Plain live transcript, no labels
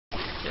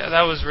Yeah,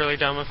 that was really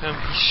dumb of him.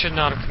 He should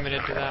not have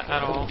committed to that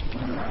at all.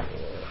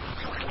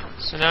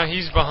 So now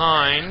he's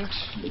behind.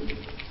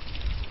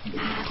 He's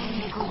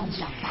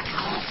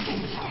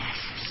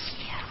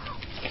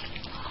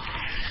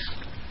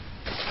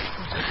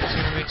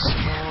gonna make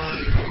some more.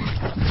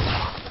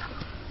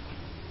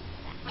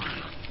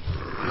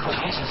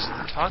 Jesus,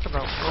 talk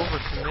about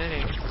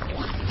overcommitting.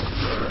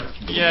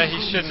 Yeah, he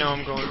should know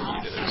I'm going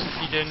to do this. If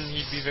he didn't,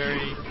 he'd be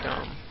very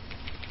dumb.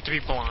 To be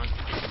blunt.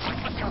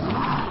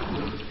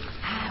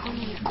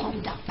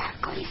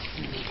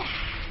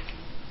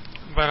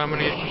 But I'm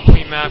gonna get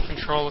complete map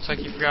control. Looks like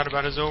he forgot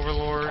about his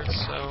overlord,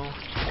 so...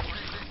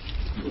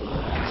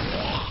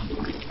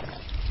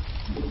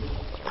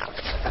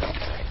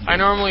 I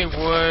normally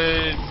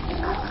would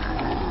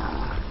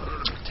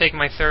take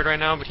my third right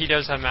now, but he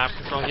does have map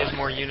control. He has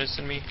more units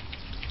than me.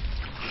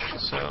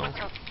 So...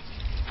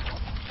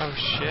 Oh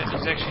shit,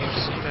 he's actually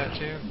gonna see that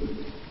too.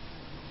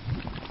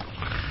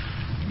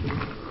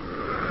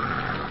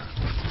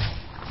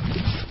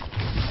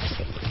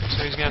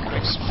 So he's gonna have to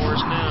make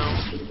spores now.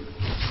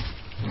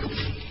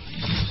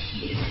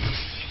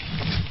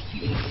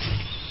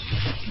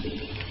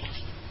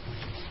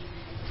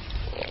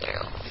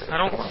 I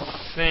don't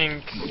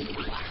think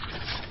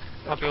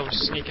I'll be able to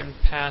sneak him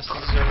past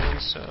the zone,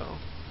 so...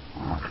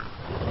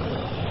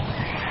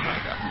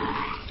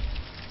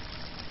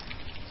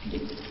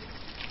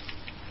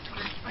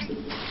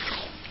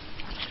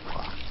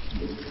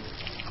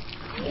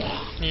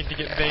 Need to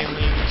get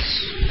Banelings.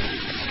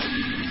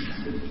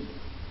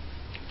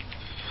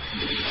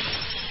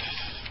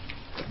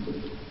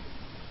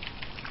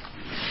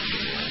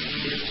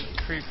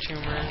 Creep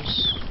tumors.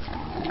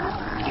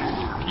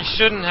 You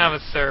shouldn't have a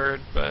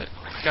third, but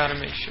gotta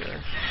make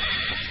sure.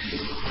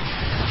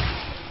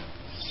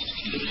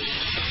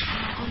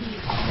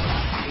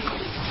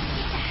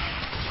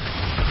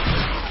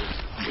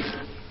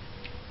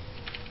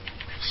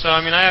 So,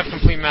 I mean, I have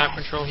complete map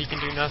control. He can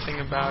do nothing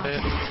about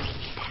it.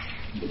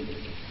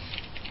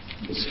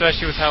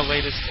 Especially with how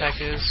late his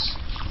tech is.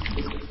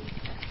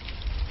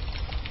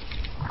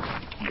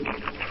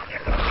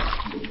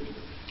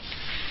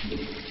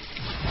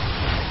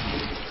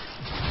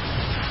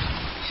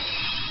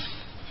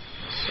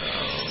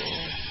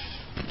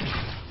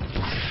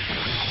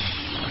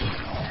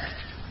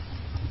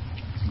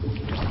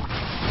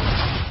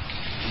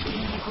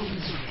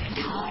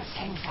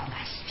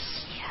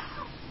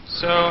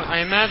 So I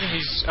imagine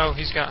he's he's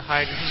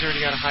already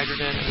got a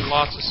Hydrogen and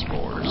lots of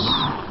spores.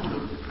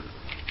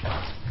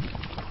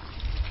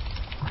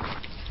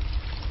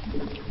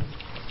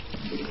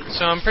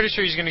 So I'm pretty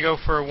sure he's gonna go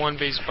for a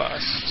 1-base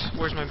bust.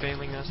 Where's my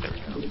Baneling nest? There we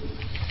go.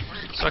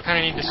 So I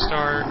kinda need to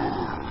start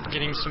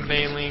getting some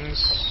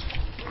Banelings.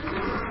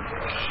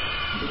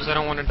 Because I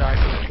don't want to die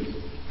to it.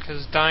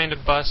 Because dying to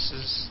bust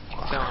is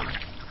dumb.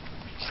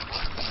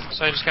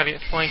 So I just gotta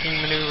get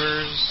flanking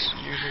maneuvers,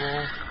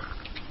 usual.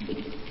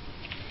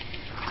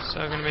 So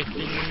I'm gonna make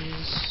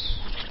these.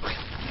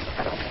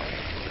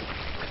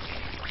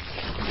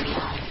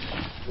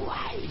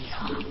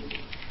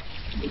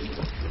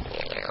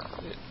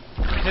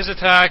 His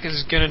attack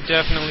is gonna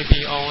definitely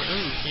be all.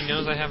 Ooh, he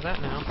knows I have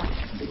that now.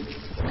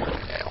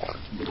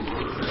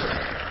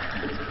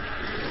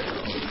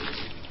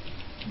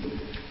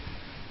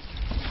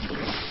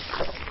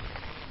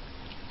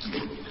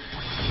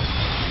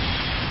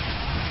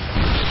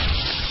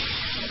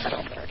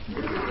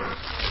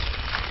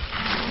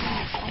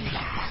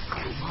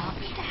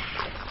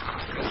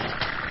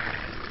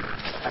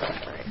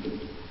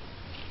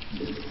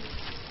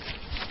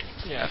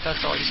 Yeah, if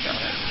that's all he's got.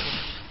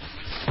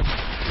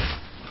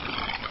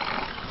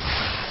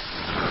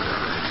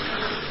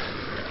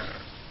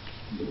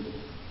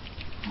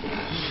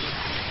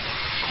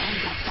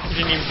 He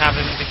didn't even have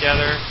them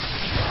together.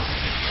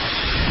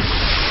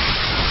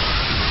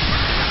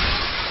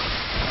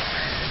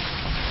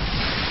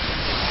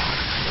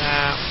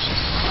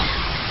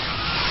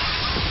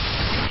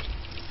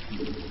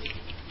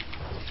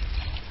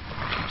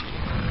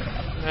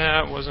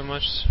 That wasn't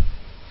much.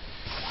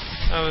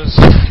 That was...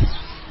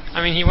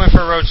 I mean, he went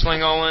for a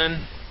Roachling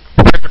all-in,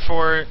 prepared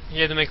for it.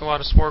 He had to make a lot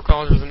of Spore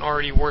Callers with an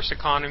already worse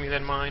economy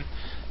than mine,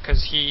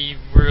 because he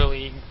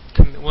really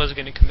was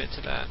going to commit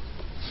to that.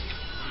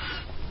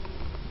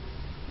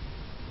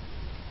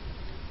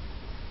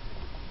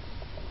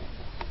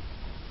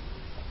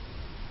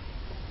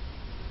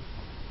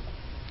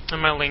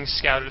 And my Lings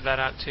scouted that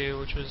out too,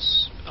 which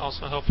was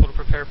also helpful to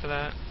prepare for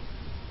that.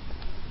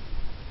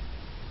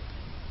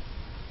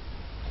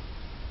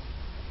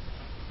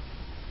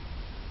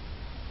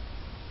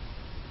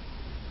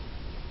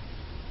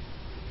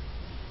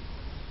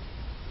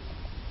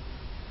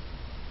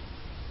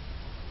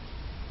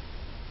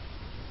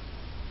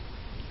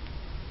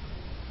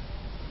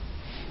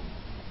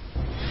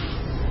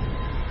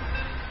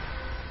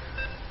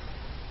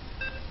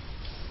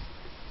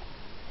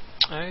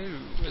 Oh,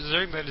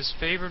 Zerg that is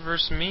favored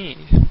versus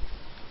me.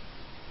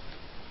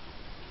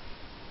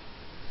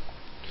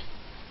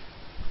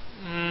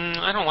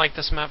 I don't like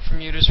this map for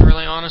Mutas,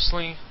 really,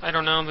 honestly. I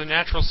don't know, the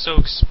natural's so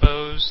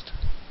exposed.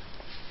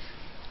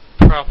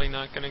 probably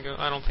not gonna go.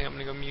 I don't think I'm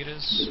gonna go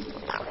Mutas.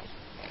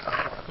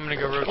 I'm gonna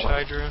go Roach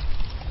Hydra.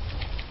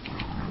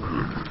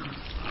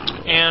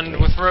 And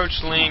with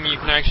Roach Ling, you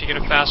can actually get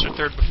a faster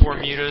third before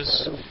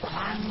Mutas.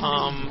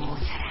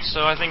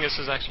 So I think this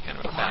is actually kind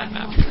of a bad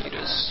map for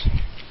Mutas.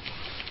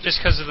 Just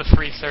because of the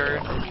free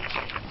third.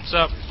 What's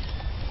up?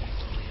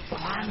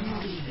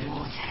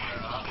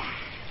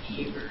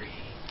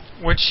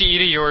 What'd she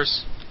eat of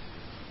yours?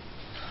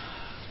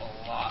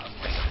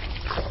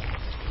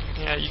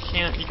 Yeah, you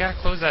can't. You gotta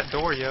close that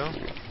door, yo.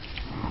 You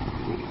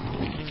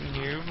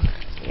noob.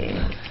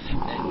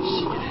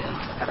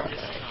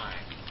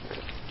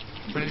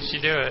 When did she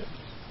do it?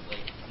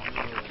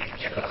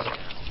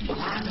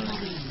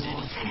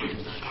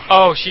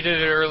 Oh, she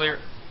did it earlier.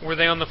 Were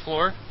they on the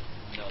floor?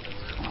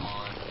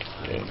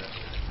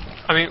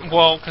 I mean,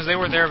 well, because they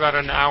were there about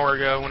an hour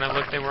ago. When I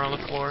looked, they were on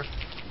the floor.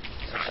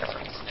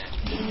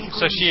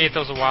 So she ate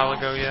those a while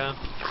ago, yeah.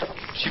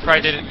 She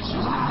probably did it.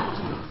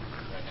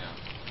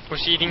 Was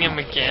she eating them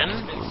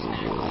again?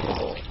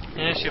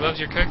 Yeah, she loves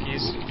your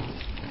cookies.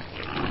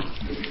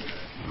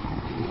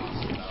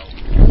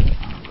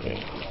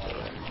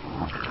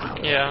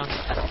 Yeah.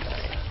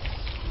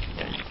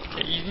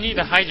 Yeah, you need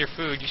to hide your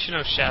food. You should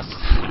know chefs.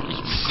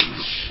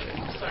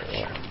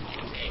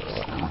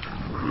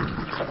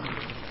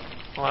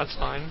 Well, that's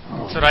fine.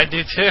 That's what I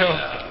do too.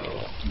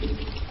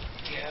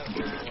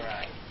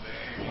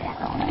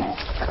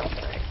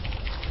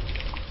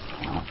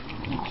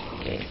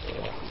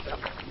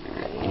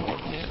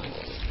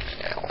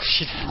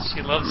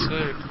 She loves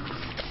food.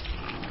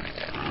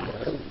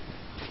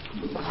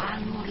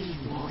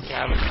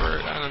 Yeah, but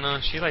for, I don't know,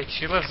 she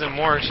loves it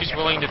more. She's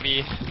willing to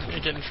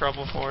get in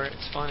trouble for it.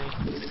 It's funny.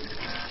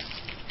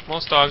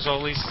 Most dogs will,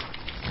 at least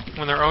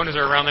when their owners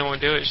are around, they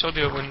won't do it. She'll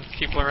do it when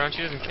people are around.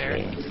 She doesn't care.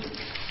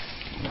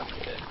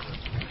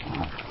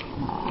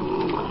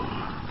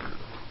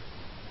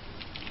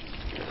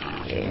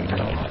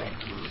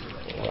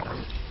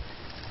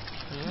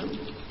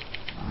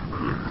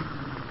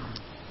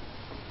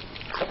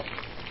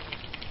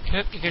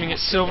 Yep, you're gonna get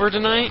silver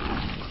tonight?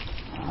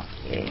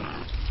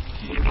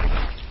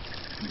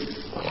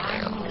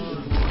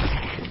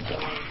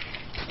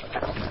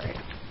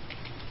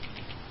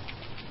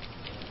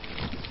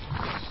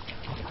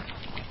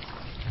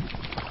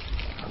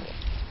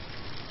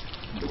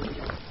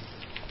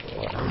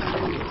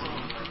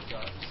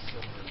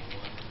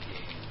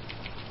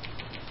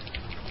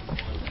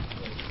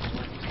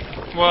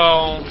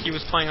 Well, he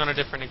was playing on a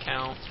different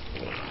account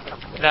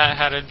that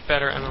had a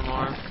better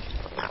MMR.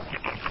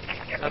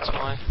 That's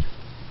why.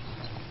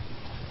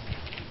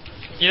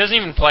 He doesn't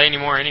even play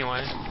anymore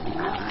anyway.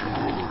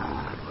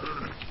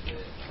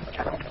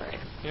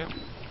 Yep.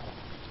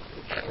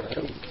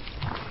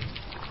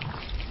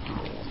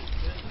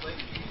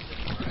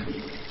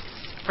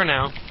 For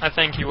now. I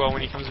think he will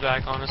when he comes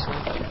back, honestly.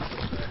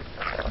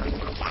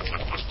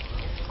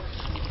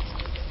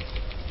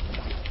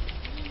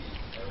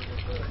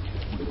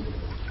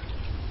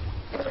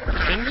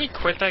 Didn't he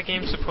quit that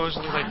game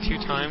supposedly like 2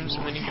 times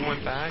and then he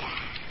went back?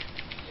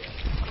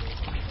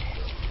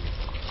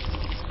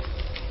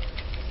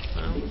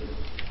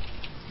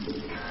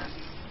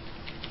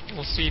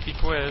 We'll see if he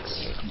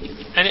quits.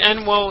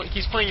 And well,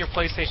 he's playing your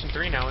PlayStation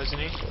 3 now, isn't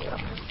he?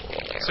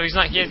 So he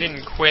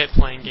didn't quit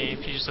playing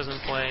games, he just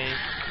doesn't play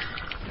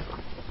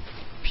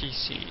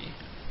PC.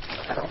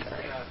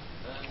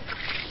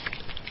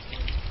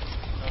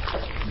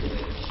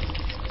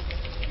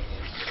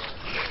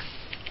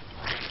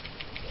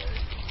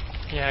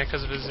 Yeah,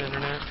 because of his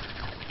internet.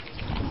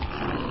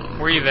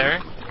 Were you there?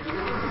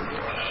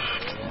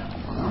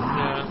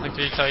 Yeah, like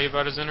did he tell you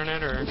about his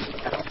internet, or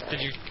did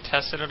you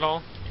test it at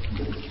all?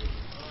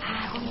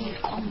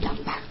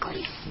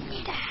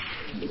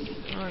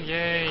 Oh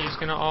yay, he's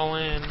gonna all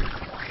in.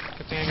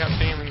 Good thing I got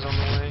failings on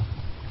the way.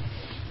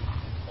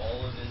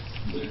 All of his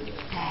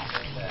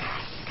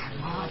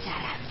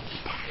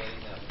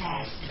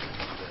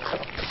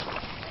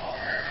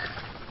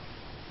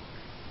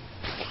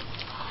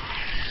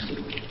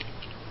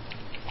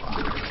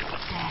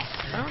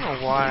I don't know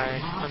why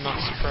I'm not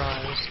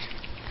surprised.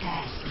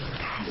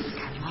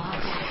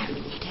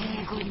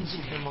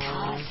 Come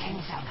on.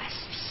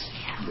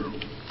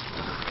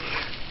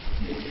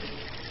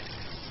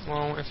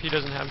 Well, if he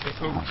doesn't have...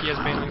 Oh, he has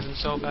banelings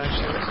himself,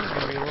 actually. This is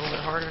going to be a little bit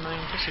harder than I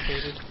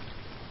anticipated.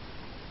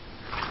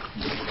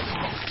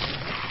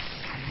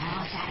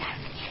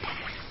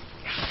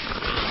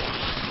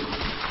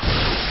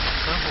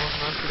 Oh, well,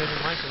 not if he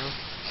doesn't like him.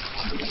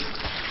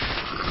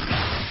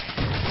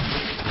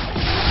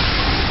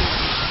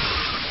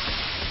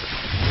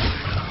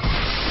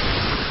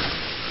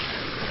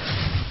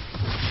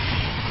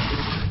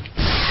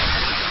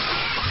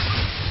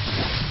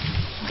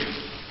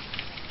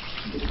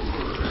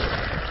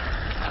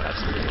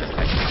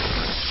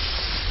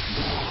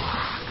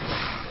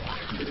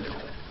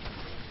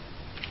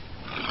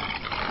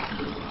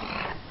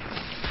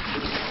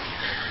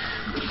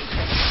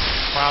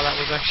 Wow, that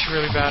was actually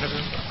really bad of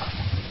him.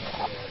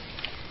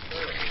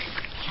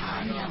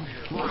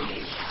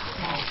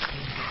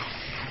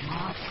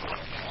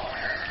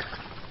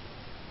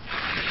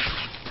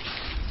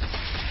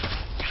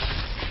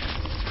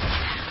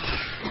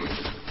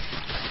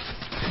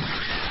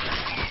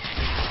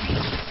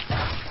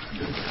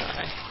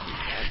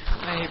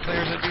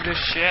 do this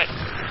shit.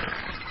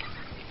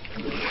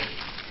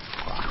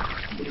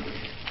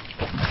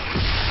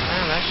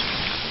 Oh, that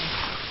should...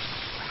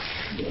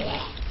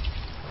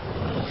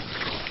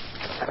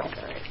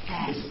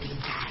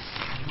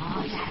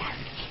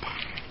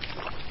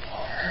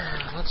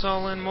 Let's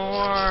all in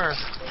more.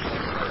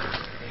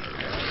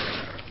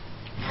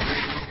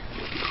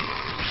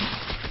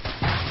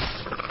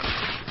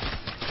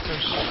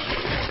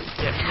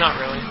 Yeah, not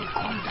really.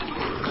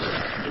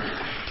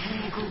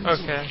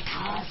 Okay.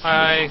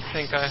 I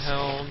think I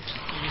held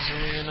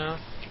easily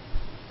enough.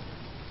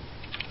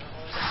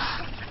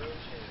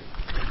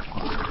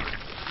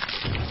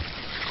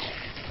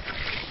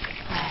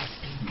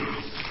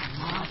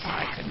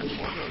 I couldn't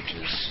afford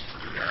roaches.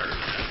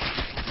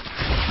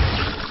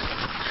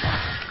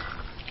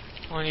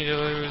 All I need to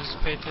do is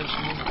pay attention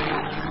to the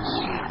banelings.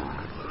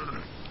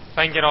 If I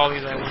can get all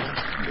these, I will.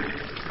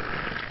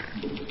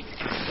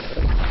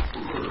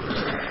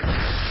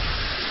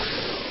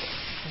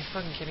 Are you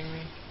fucking kidding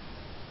me?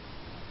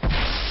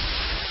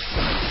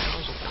 That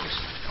was a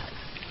waste.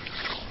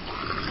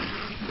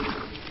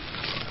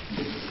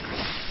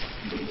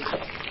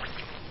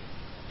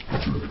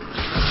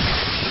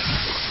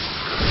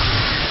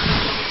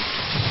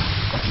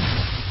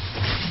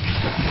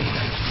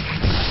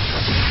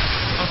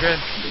 Oh, good.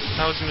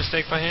 That was a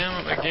mistake by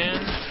him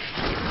again.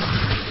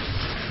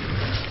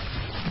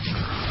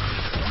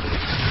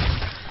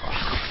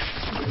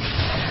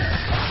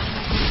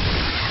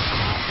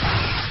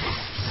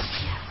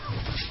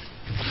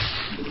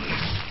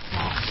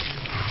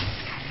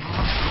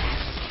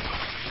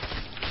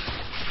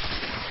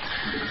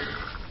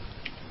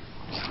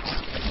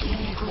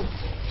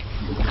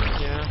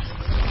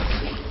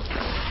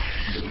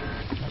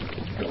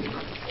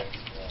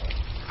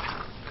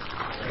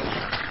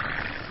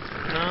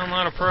 I'm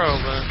not a pro,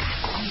 but...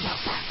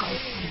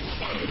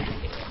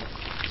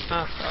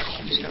 Ah, fuck,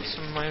 I just got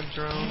some of my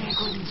drones.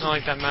 Not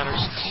like that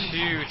matters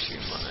too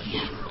much.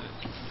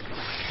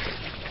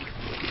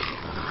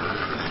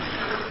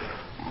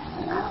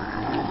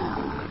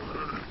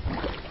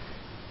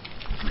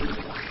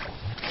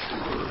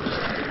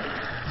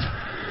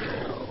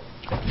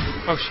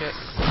 Oh shit.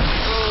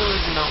 Oh, I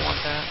did not want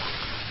that.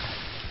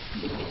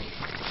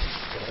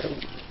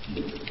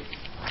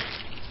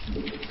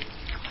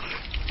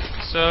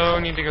 So,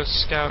 need to go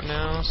scout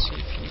now, see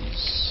if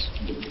he's...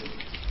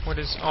 what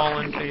his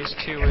all-in phase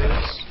 2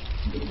 is.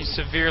 He's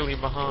severely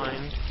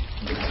behind.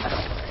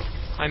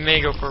 I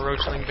may go for a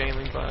Roachling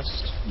Baneling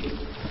bust.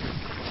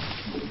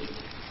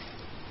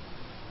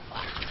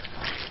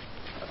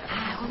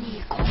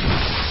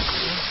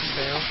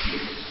 Bail.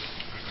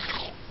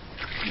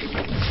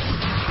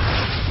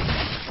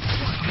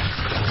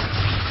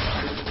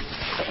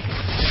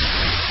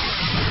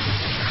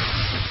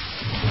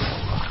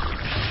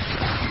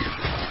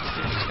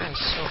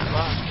 So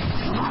fucked.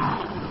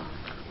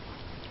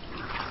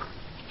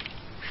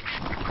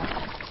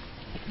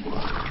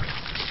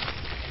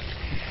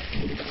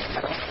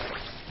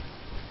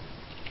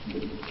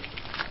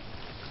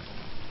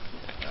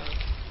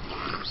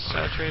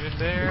 Saturated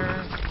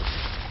there.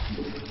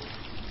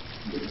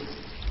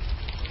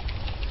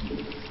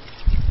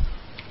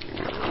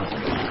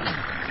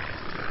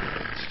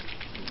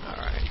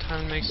 Alright,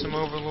 time to make some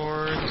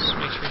overlords.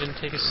 Make sure we didn't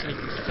take a sneaky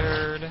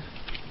third.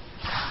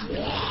 And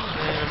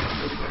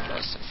I'm good for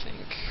best, I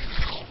think.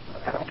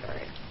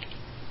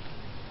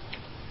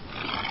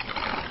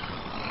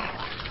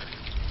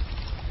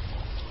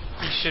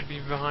 He should be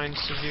behind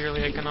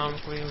severely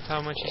economically with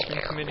how much he's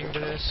been committing to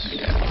this.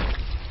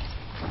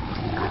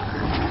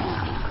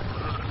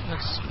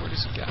 What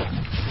does he got?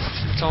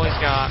 That's all he's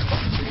got.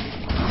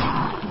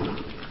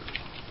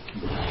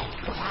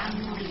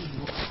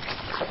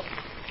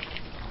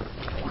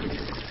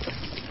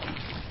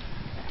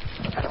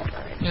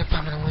 Yep,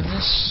 I'm gonna win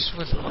this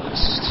with a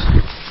bust.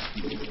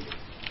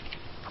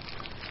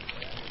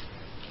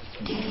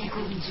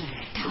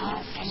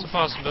 It's a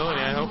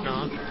possibility, I hope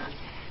not.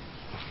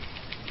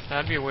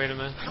 That'd be a way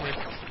to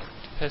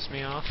piss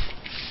me off.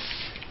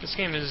 This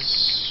game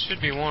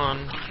should be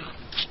won.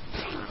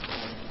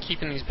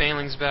 Keeping these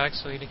banelings back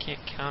so he can't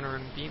counter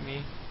and beat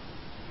me.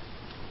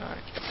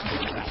 Alright.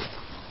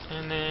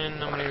 And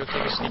then I'm gonna go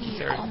take a sneaky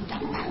third.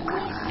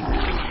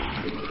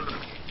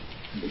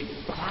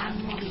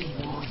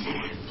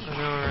 I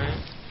know, right?